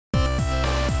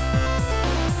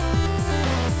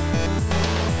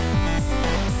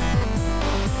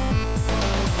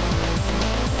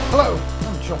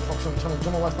channel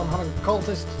John West. I'm having a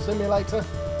cultist simulator.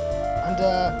 And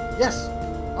yes,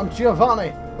 I'm Giovanni,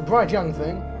 a bright young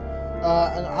thing.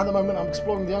 And at the moment I'm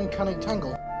exploring the uncanny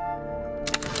tangle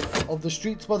of the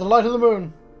streets by the light of the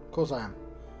moon. Of course I am.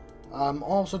 I'm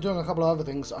also doing a couple of other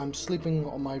things. I'm sleeping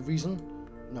on my reason.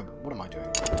 No, what am I doing?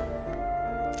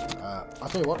 I'll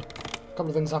tell you what. A couple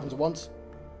of things happened at once.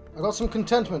 I got some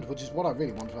contentment, which is what I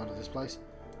really want out of this place.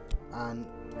 And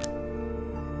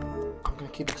I'm going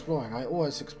to keep exploring. I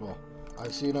always explore. I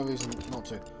see no reason not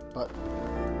to. But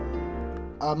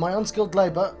my unskilled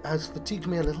labour has fatigued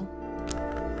me a little.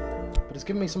 But it's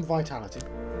given me some vitality.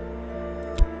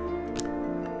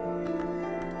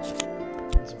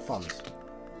 And some funds.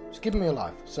 It's keeping me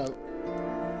alive. So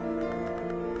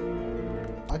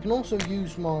I can also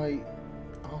use my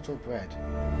auto bread.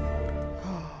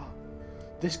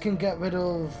 This can get rid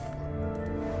of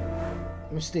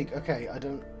Mystique. Okay, I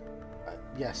don't...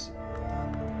 yes.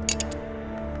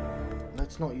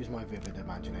 Let's not use my vivid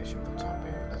imagination for the time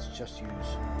being. Let's just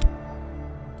use...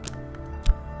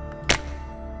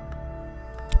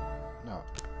 no.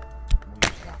 We'll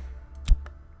use that.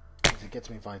 Because it gets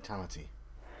me vitality.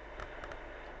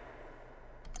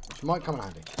 Which might come in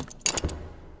handy.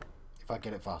 If I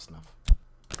get it fast enough.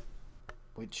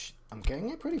 Which, I'm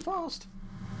getting it pretty fast.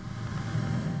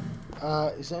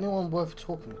 Is there anyone worth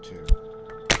talking to?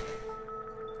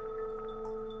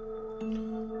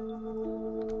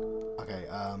 Okay,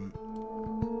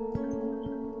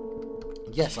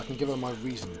 yes, I can give her my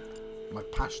reason. My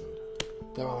passion.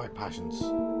 There are my passions.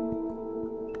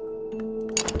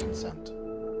 Consent.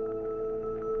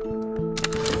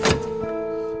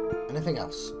 Anything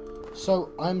else?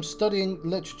 So, I'm studying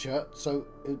literature, so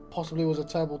it possibly was a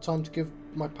terrible time to give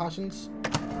my passions.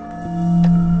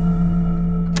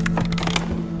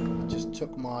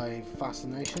 Took my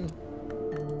fascination.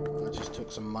 I just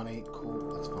took some money.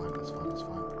 Cool. That's fine. That's fine. That's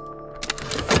fine.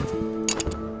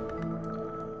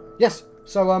 Yes.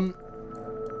 So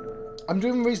I'm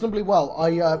doing reasonably well.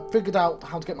 I figured out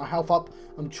how to get my health up.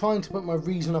 I'm trying to put my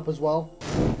reason up as well.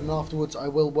 And afterwards, I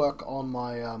will work on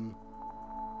my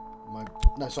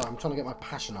no, sorry. I'm trying to get my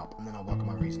passion up, and then I'll work on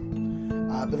my reason.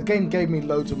 But the game gave me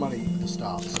loads of money at the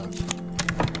start, so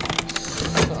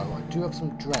I do have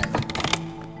some dread.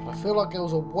 I feel like there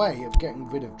was a way of getting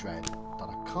rid of dread, but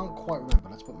I can't quite remember.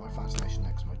 Let's put my fascination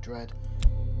next to my dread.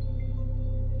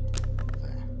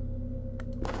 There.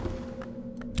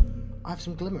 I have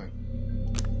some glimmering.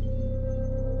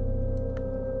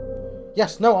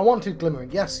 Yes, no, I wanted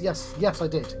glimmering. Yes, yes, yes, I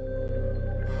did.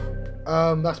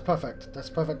 That's perfect. That's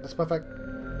perfect. That's perfect.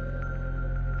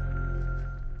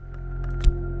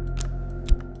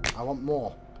 I want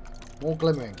more. More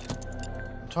glimmering.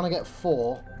 I'm trying to get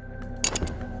 4.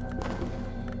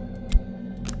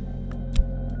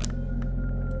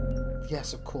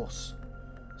 Yes, of course.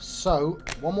 So,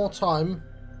 one more time,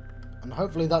 and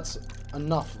hopefully that's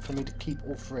enough for me to keep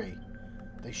all 3.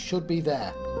 They should be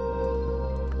there.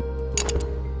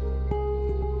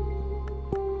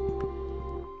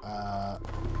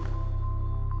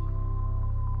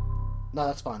 No,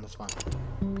 that's fine, that's fine.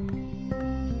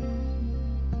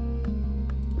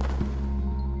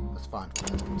 That's fine,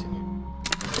 let's continue.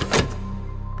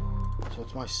 So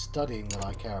it's my studying that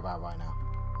I care about right now.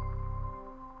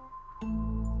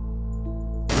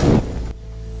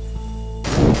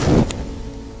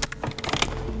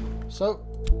 So,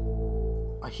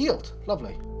 I healed.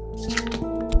 Lovely.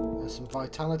 There's some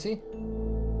vitality.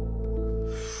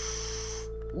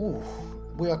 Ooh,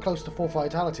 we are close to 4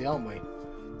 vitality, aren't we?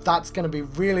 That's going to be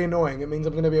really annoying. It means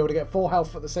I'm going to be able to get 4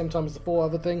 health at the same time as the 4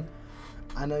 other thing.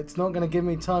 And it's not going to give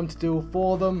me time to do all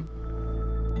 4 of them.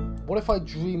 What if I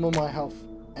dream on my health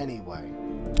anyway?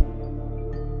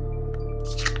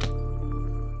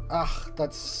 Ah,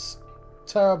 that's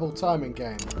terrible timing,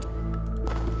 game.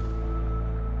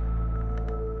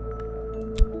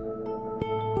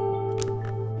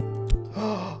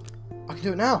 I can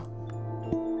do it now.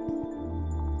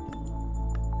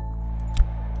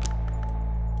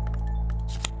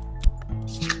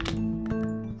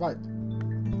 Right.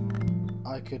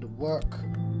 I could work.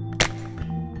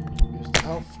 Use the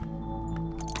health.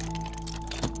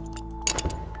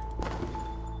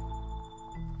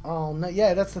 Oh no,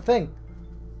 yeah, that's the thing.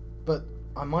 But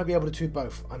I might be able to do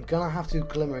both. I'm gonna have to do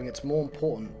glimmering. It's more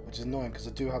important, which is annoying because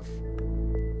I do have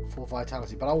 4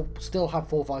 vitality. But I'll still have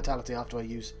 4 vitality after I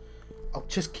use. I'll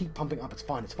just keep pumping up. It's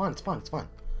fine. It's fine. It's fine. It's fine.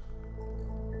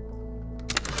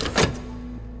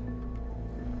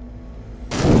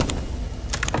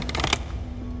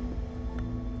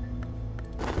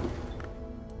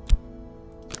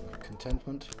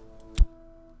 Contentment.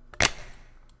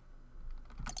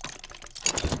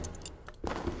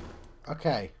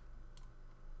 Okay.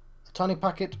 A tiny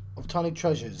packet of tiny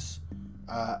treasures.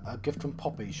 A gift from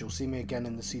Poppy. She'll see me again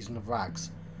in the season of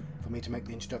rags. For me to make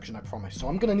the introduction, I promise. So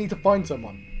I'm going to need to find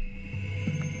someone.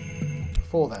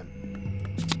 Before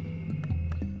then.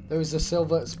 There is a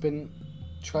silver spin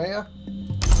trayer.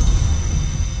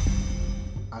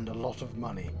 And a lot of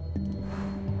money.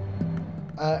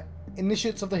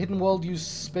 Initiates of the hidden world use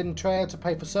spin trayer to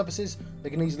pay for services. They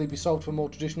can easily be sold for more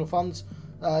traditional funds.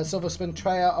 Silver spin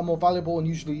trayer are more valuable and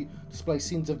usually display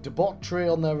scenes of debauchery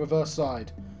on their reverse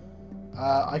side.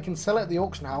 I can sell it at the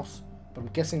auction house, but I'm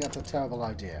guessing that's a terrible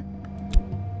idea.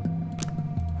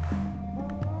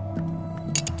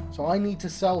 So I need to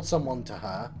sell someone to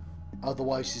her,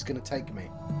 otherwise she's going to take me.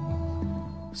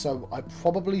 So I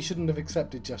probably shouldn't have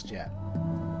accepted just yet.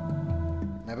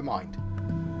 Never mind.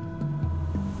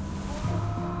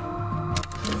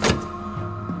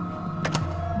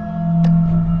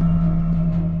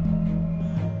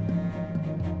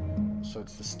 So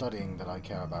it's the studying that I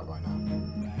care about right now.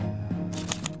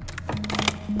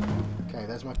 Okay,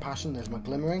 there's my passion, there's my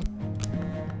glimmering.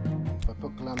 If I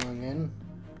put glimmering in,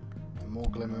 and more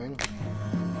glimmering.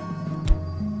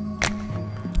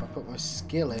 If I put my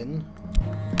skill in,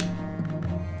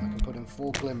 I can put in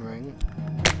 4 glimmering.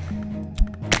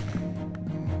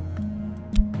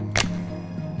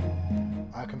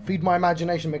 I can feed my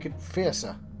imagination, make it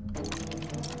fiercer.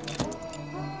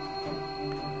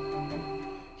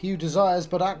 He who desires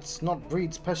but acts not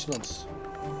breeds pestilence.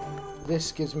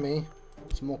 This gives me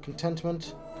some more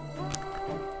contentment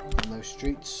on those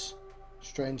streets,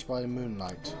 strange by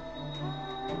moonlight.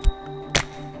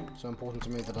 So important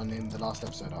to me that I named the last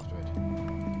episode after it.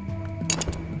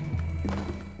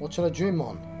 What shall I dream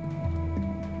on?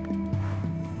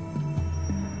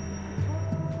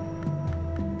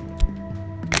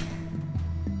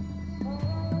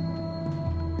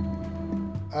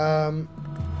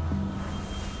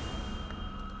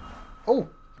 Oh,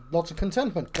 lots of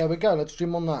contentment. There we go. Let's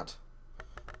dream on that.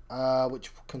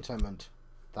 Which contentment?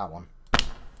 That one.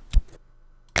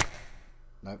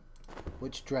 Nope.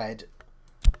 Which dread?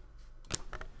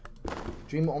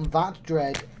 Dream on that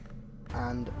dread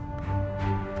and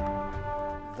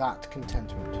that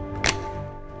contentment.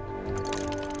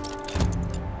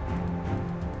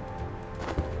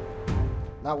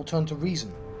 That will turn to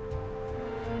reason.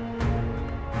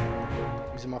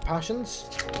 These are my passions.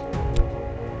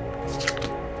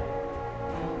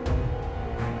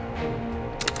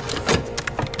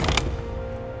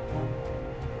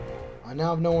 I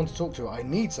now have no one to talk to. I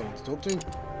need someone to talk to.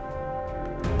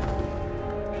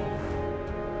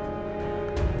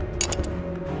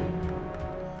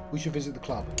 We should visit the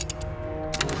club.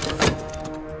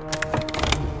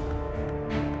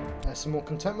 There's some more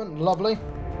contentment. Lovely.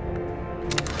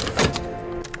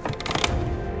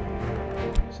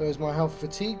 So is my health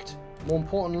fatigued? More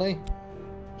importantly,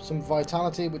 some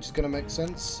vitality, which is going to make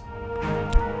sense.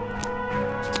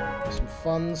 Some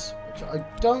funds, which I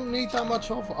don't need that much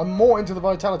of. I'm more into the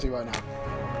vitality right now.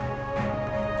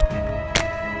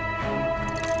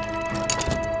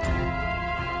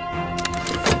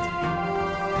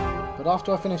 But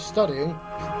after I finish studying,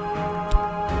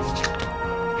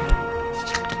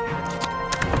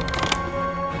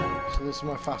 so this is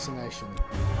my fascination.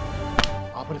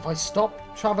 Ah, but if I stop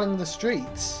travelling the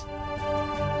streets,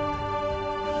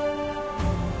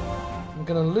 I'm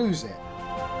going to lose it.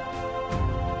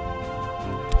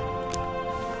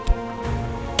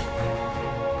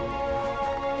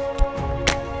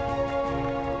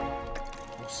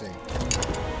 We'll see.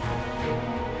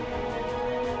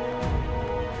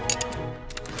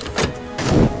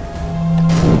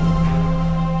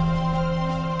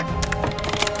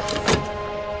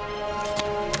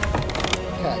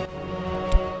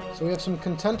 So we have some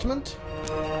contentment.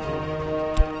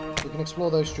 We can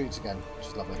explore those streets again, which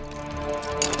is lovely.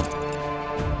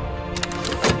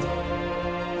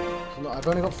 So look, I've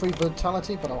only got 3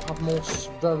 vitality, but I'll have more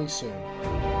very soon.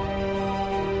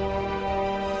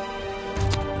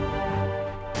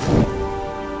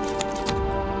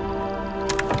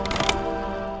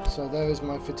 So there is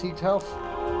my fatigued health.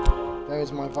 There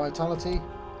is my vitality.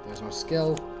 There's my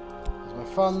skill. There's my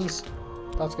funds.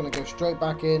 That's going to go straight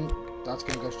back in. That's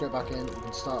going to go straight back in. We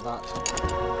can start that.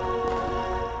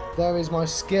 There is my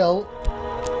skill,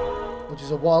 which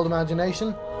is a wild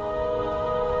imagination.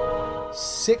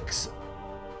 6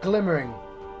 glimmering.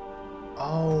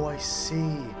 Oh, I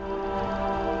see.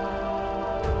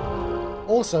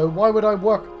 Also, why would I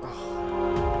work? Oh.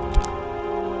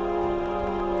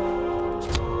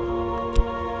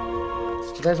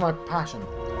 There's my passion,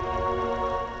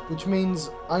 which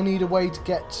means I need a way to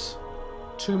get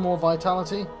 2 more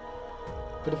vitality.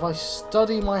 But if I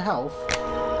study my health,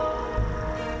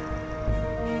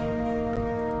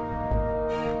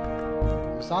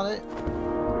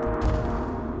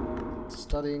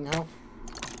 Studying health.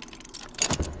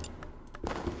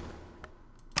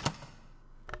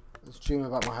 Let's dream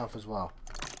about my health as well.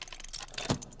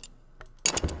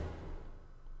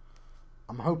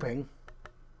 I'm hoping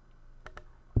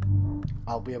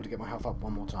I'll be able to get my health up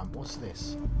one more time. What's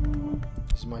this?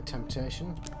 This is my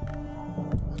temptation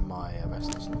and my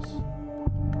restlessness.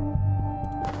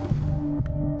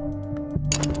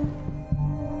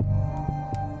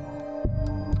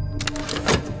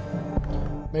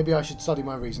 Maybe I should study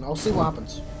my reason. I'll see what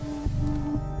happens.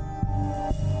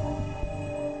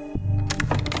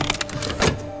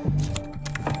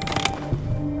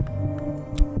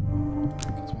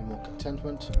 Gives me more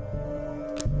contentment.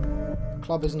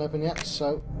 Club isn't open yet,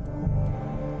 so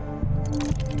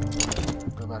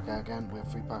go back out again. We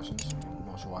have 3 passions. I'm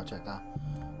not sure why I checked that.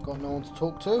 Got no one to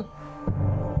talk to.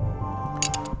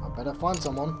 I better find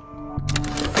someone.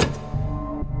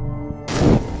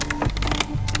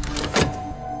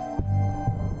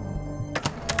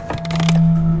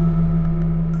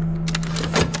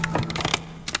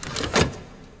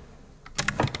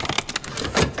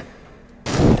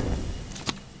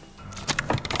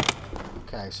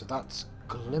 Okay, so that's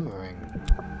glimmering.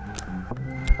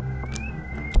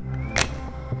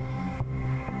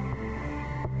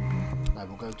 No,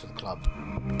 we'll go to the club.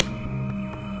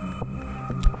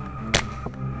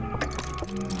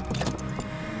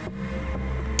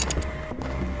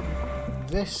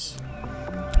 This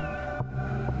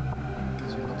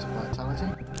gives me lots of vitality.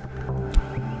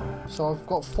 So I've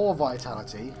got 4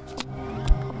 vitality.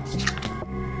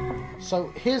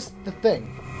 So here's the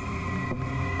thing.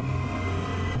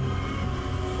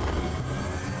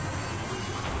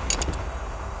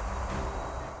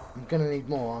 I'm gonna need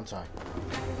more, aren't I?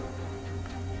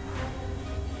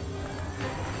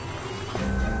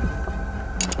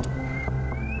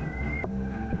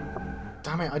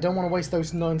 Damn it, I don't want to waste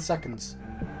those 9 seconds.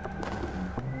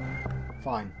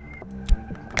 Fine.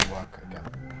 I'm gonna work again.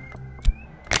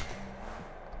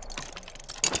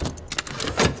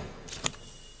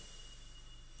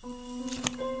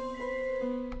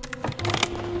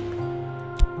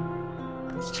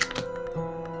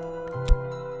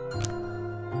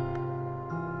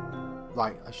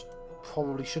 Right, I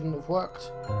probably shouldn't have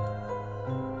worked.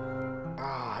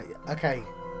 Ah, okay.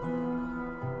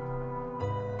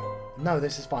 No,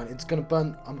 this is fine. It's gonna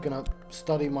burn. I'm gonna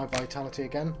study my vitality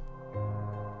again.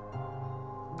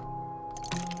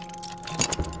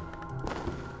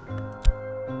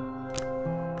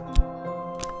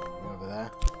 Over there.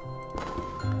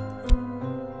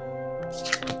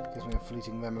 Gives me a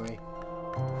fleeting memory.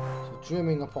 So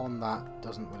dreaming upon that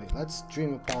doesn't really. Let's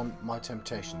dream upon my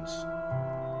temptations.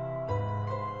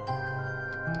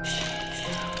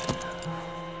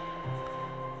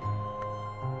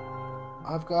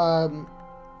 I've got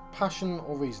passion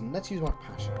or reason. Let's use my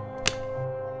passion.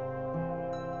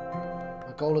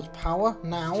 My goal is power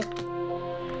now.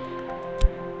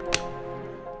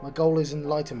 My goal is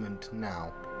enlightenment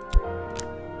now.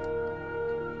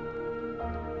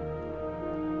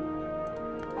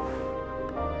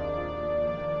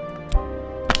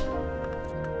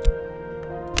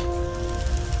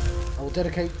 I will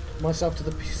dedicate myself to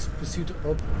the pursuit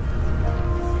of...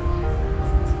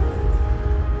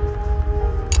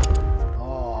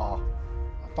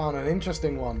 Found an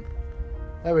interesting one.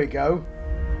 There we go.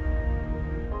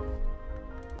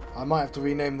 I might have to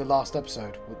rename the last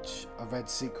episode, which A Red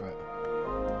Secret.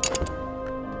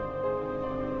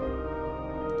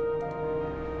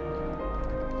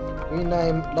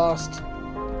 Rename last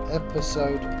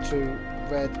episode to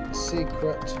Red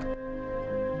Secret.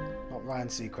 Not Ryan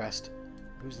Seacrest.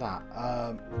 Who's that?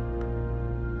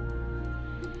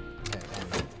 Okay,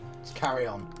 let's carry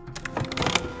on.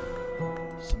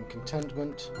 Some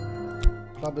contentment.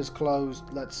 Club is closed.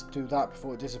 Let's do that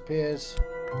before it disappears.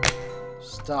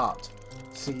 Start.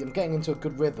 See, I'm getting into a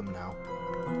good rhythm now.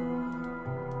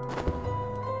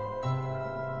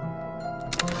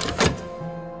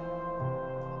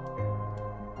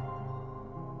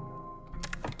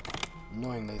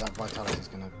 Annoyingly, that vitality is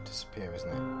going to disappear, isn't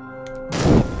it?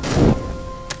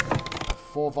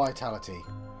 4 vitality.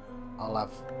 I'll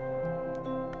have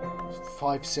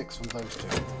 5, 6 from those 2.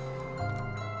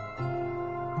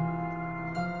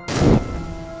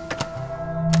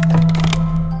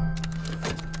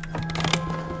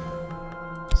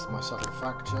 Subtle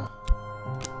fracture.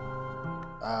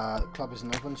 The club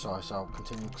isn't open, so I shall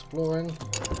continue exploring.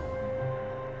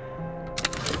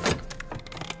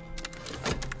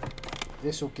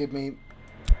 This will give me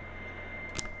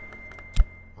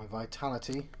my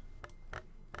vitality.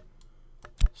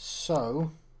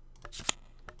 So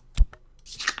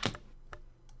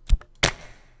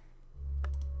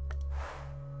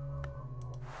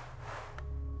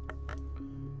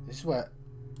This is where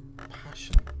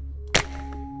passion.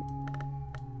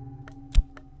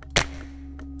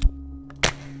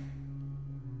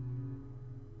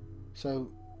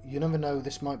 So you never know,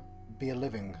 this might be a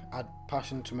living. Add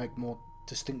passion to make more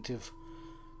distinctive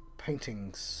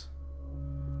paintings.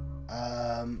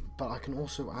 But I can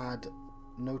also add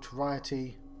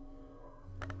notoriety.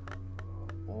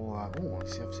 Or oh, I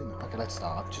see, I've seen that. Okay, let's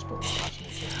start. I've just put more passion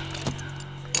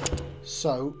in.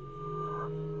 So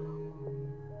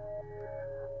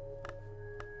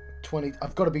 20.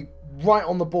 I've got to be right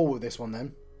on the ball with this one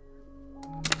then.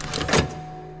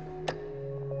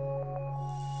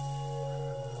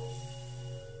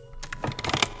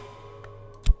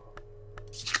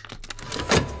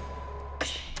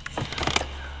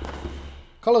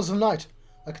 Colours of Night.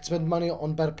 I could spend money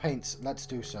on better paints. Let's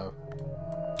do so.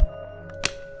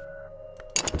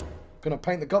 Gonna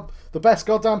paint the best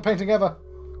goddamn painting ever.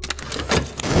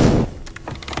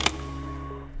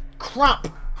 Crap!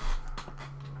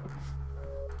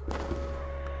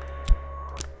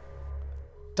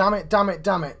 Damn it, damn it,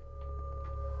 damn it.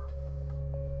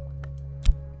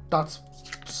 That's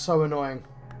so annoying.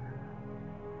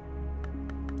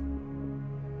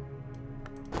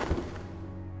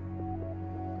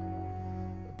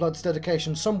 Blood's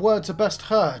dedication. Some words are best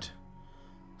heard.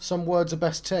 Some words are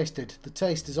best tasted. The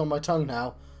taste is on my tongue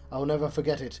now. I will never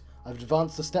forget it. I've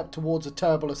advanced a step towards a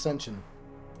terrible ascension.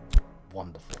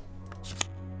 Wonderful.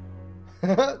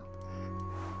 I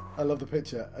love the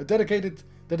picture. A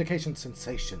dedication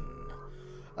sensation.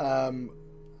 I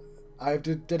have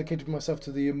dedicated myself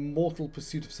to the immortal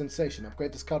pursuit of sensation.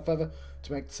 Upgrade this card further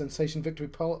to make the sensation victory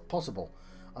possible.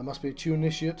 I must be a true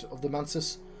initiate of the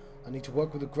Mansus. I need to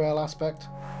work with the Grail aspect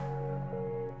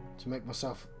to make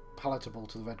myself palatable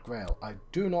to the Red Grail. I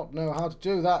do not know how to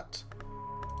do that.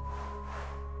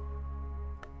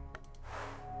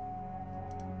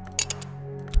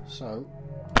 So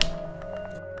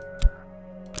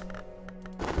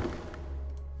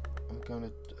I'm going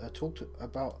to talk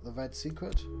about the Red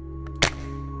Secret.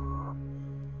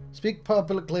 Speak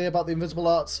publicly about the invisible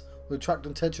arts will attract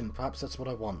attention. Perhaps that's what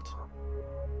I want.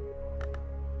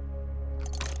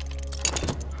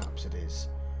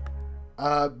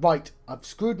 Right, I've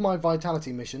screwed my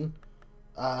vitality mission,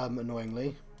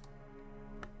 annoyingly.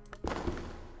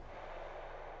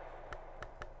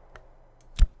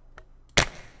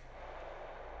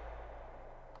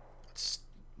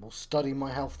 We'll study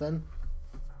my health then,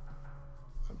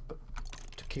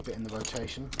 to keep it in the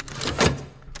rotation.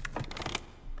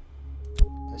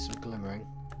 There's some glimmering.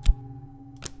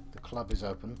 The club is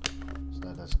open,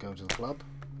 so let's go to the club.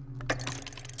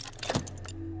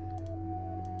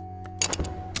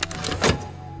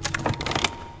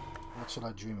 What should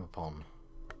I dream upon?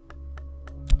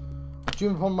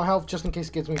 Dream upon my health just in case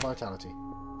it gives me vitality.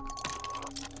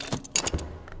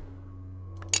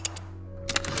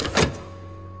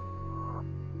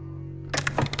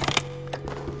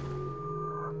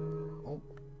 Oh,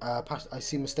 I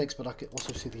see mistakes, but I can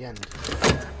also see the end.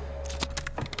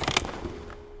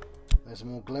 There's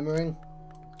more glimmering.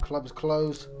 The club is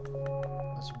closed.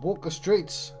 Let's walk the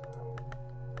streets.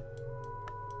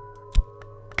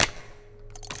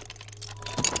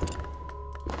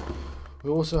 We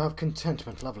also have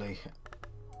contentment, lovely.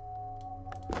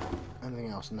 Anything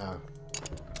else? No.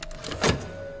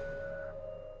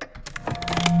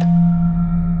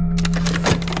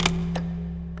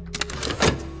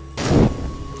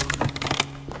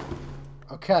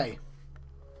 Okay.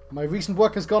 My recent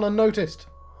work has gone unnoticed.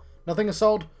 Nothing is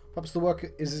sold. Perhaps the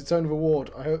work is its own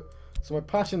reward. I hope. So my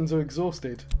passions are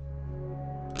exhausted.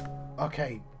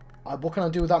 Okay. What can I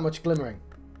do with that much glimmering?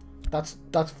 That's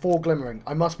 4 glimmering.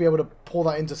 I must be able to pour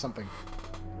that into something.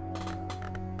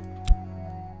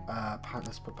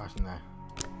 Let's put passion there.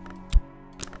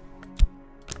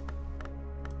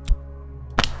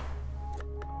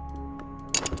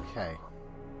 Okay.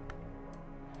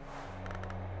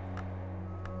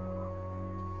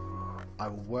 I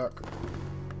will work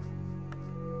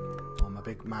on my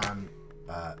big man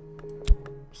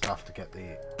stuff to get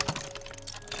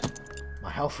my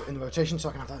health in the rotation, so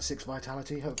I can have that 6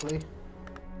 vitality, hopefully.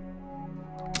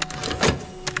 Okay.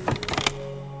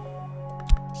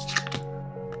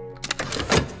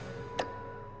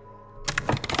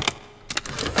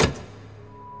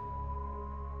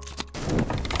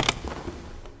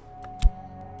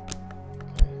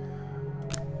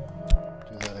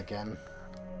 Do that again.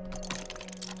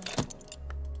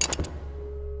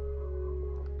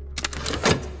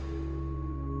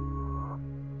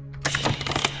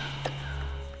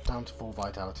 Down to 4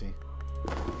 vitality.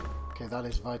 Okay, that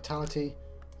is vitality.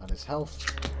 That is health.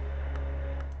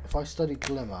 If I study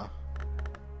glimmer,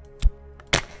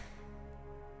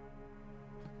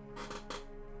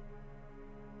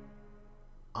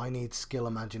 I need skill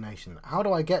imagination. How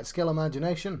do I get skill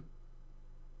imagination?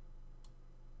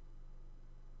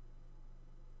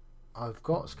 I've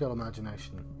got skill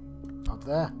imagination. Up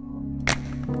there.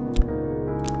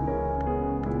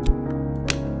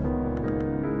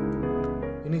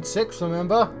 You need 6,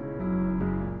 remember?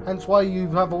 Hence why you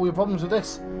have all your problems with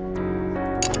this.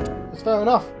 It's fair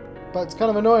enough, but it's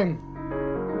kind of annoying.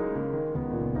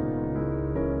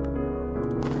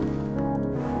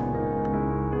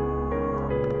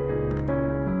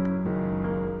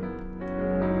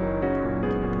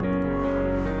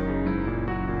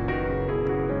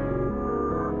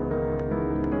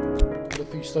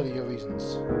 If you study your reasons.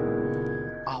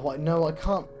 Oh, no, I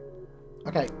can't.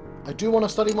 Okay, I do want to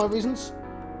study my reasons,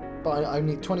 but I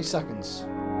need 20 seconds.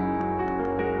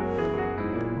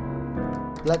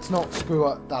 Let's not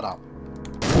screw that up.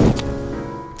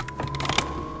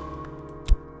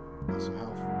 That's some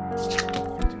health.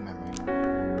 Fleeting memory.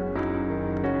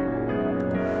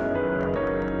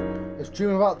 Let's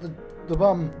dream about the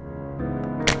bum.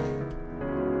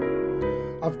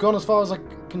 I've gone as far as I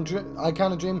can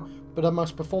dream, but I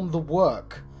must perform the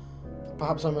work.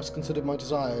 Perhaps I must consider my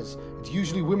desires. It's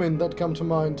usually women that come to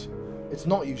mind. It's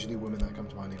not usually women that come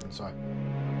to mind even, sorry.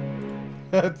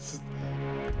 That's...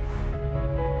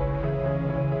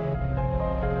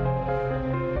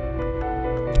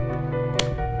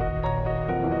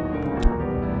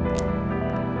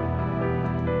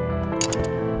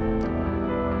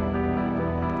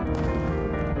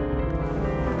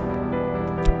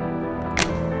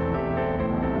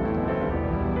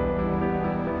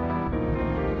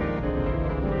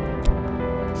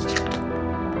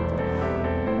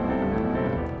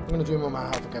 I'm going to dream on my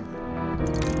health again.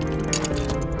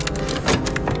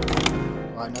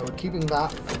 Right, now we're keeping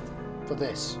that for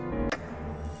this.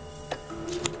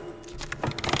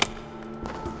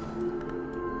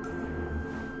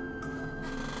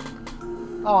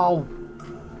 Oh!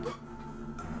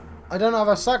 I don't have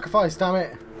a sacrifice, damn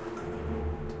it!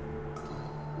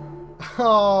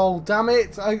 Oh, damn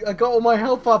it! I got all my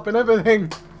health up and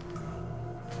everything!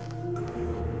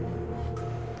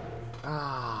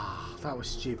 That was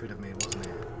stupid of me, wasn't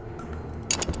it?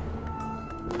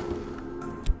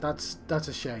 That's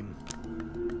a shame.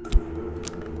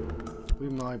 We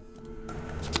might...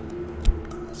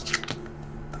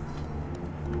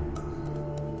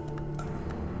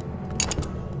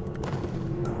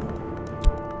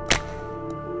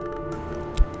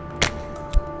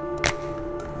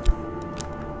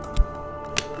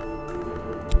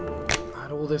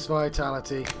 Add all this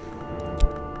vitality.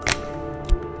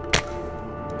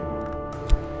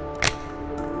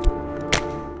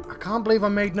 I can't believe I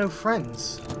made no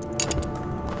friends.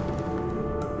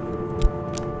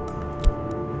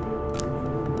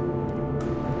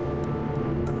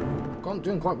 I'm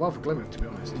doing quite well for glimmering, to be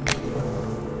honest.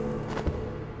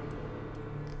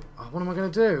 Oh, what am I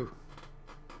going to do?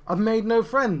 I've made no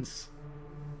friends.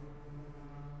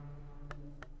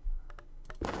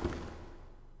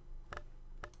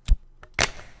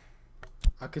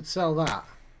 I could sell that.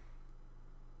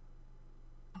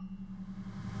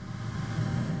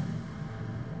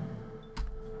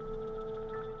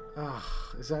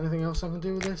 Is there anything else I can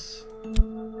do with this?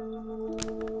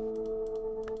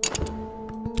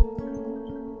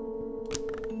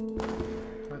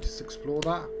 Can I just explore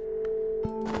that?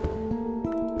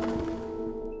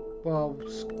 Well,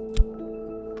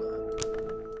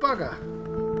 bugger!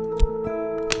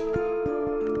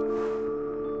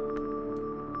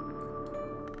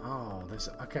 Oh, there's...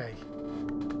 okay.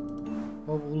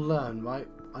 Well, we'll learn, right?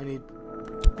 I need...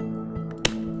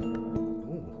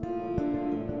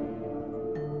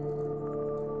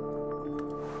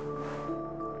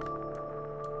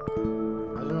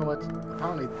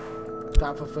 Apparently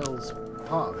that fulfills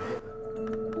part of it.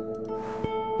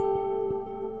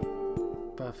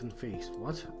 Birth and feast.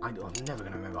 What? I'm never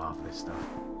going to remember half of this stuff.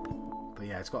 But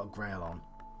yeah, it's got a grail on.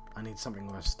 I need something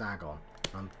with a stag on.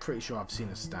 I'm pretty sure I've seen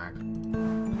a stag.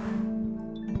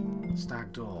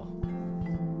 Stag door.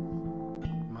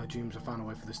 My dreams have found a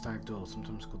way for the stag door,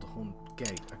 sometimes called the horn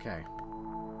gate. Okay.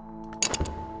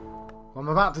 Well, I'm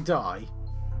about to die.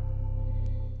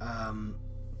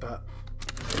 But...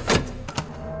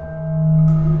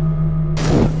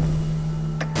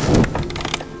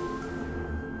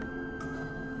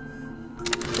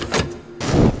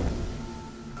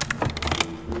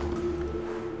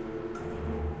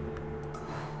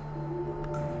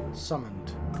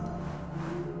 Summoned.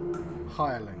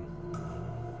 Hireling.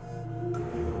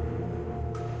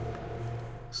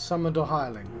 Summoned or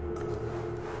hireling?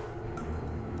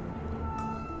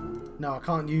 No, I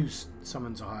can't use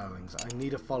summons or hirelings. I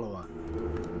need a follower.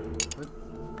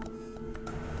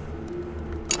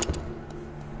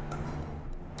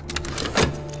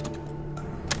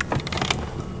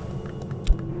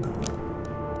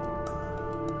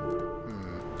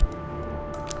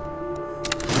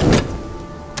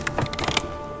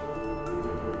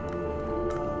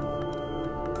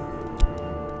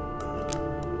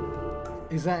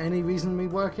 Is there any reason me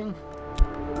working?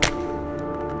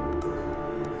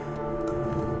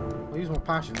 I'll use my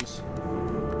passions.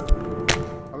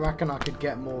 I reckon I could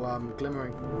get more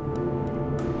glimmering.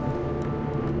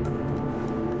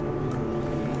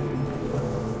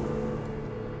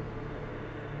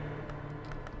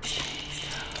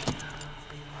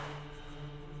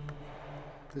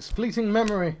 This fleeting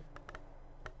memory.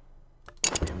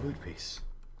 A mood piece.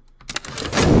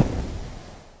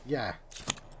 Yeah.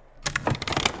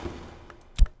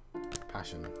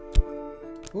 Passion.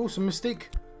 Oh, some mystique.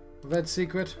 Red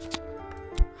secret.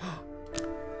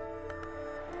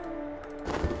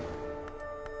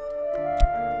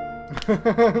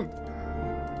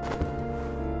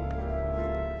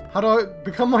 How do I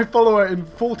become my follower in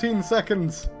 14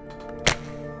 seconds?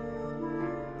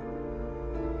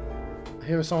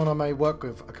 Here is someone I may work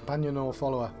with, a companion or a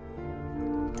follower.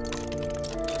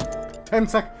 10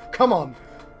 seconds. Come on.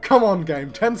 Come on,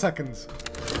 game. 10 seconds.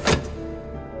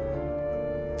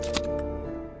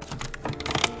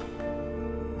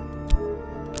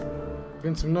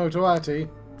 Been some notoriety.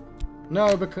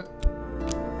 No, because...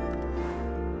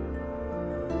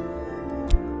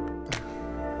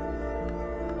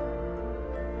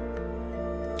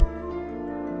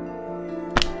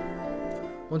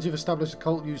 Once you've established a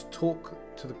cult, use talk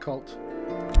to the cult.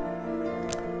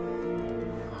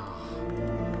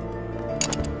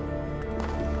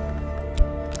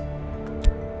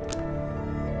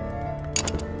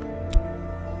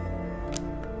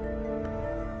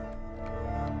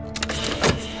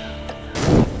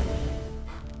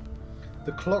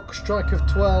 The clock strike of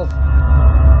 12.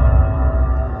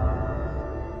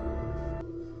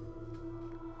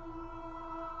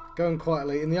 Going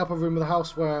quietly. In the upper room of the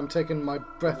house where I'm taking my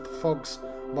breath fogs,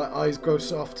 my eyes grow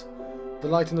soft. The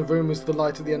light in the room is the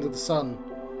light at the end of the sun.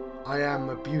 I am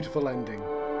a beautiful ending.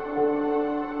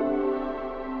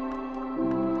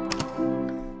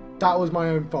 That was my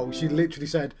own fault. She literally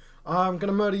said, I'm going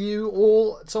to murder you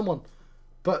or someone.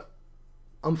 But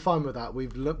I'm fine with that. We're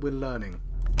learning.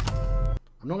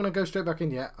 I'm not going to go straight back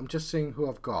in yet. I'm just seeing who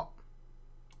I've got.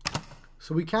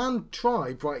 So we can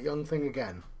try Bright Young Thing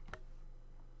again.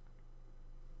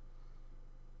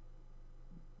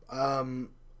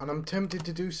 And I'm tempted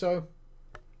to do so.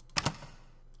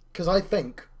 Because I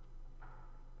think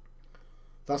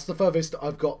that's the furthest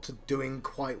I've got to doing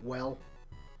quite well.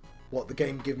 What, the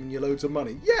game giving you loads of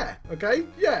money? Yeah, okay,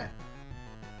 yeah.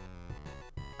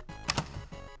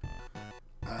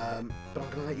 But I'm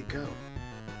going to let you go.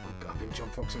 I've been John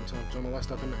Fox and John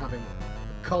West. I've been having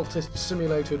a cultist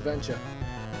simulator adventure.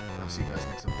 I'll see you guys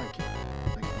next time. Thank you.